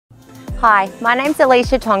Hi, my name's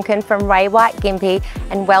Alicia Tonkin from Ray White Gympie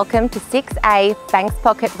and welcome to 6A Banks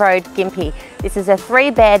Pocket Road, Gympie. This is a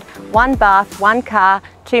 3-bed, 1 bath, 1 car,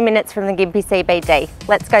 2 minutes from the Gympie CBD.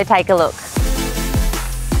 Let's go take a look.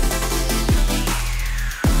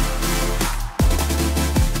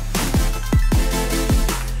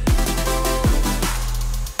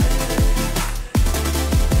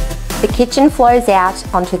 The kitchen flows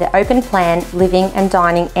out onto the open plan living and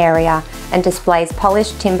dining area and displays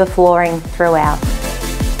polished timber flooring throughout.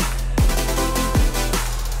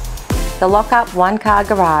 The lock-up 1-car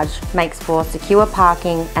garage makes for secure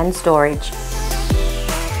parking and storage.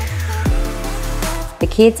 The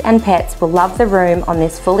kids and pets will love the room on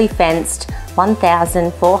this fully fenced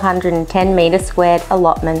 1,410 metre squared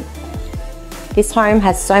allotment. This home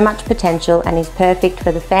has so much potential and is perfect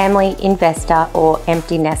for the family, investor or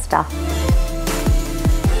empty nester.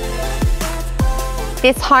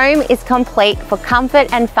 This home is complete for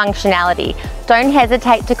comfort and functionality. Don't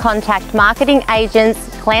hesitate to contact marketing agents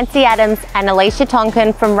Clancy and Alicia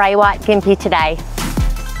Tonkin from Ray White Gympie today.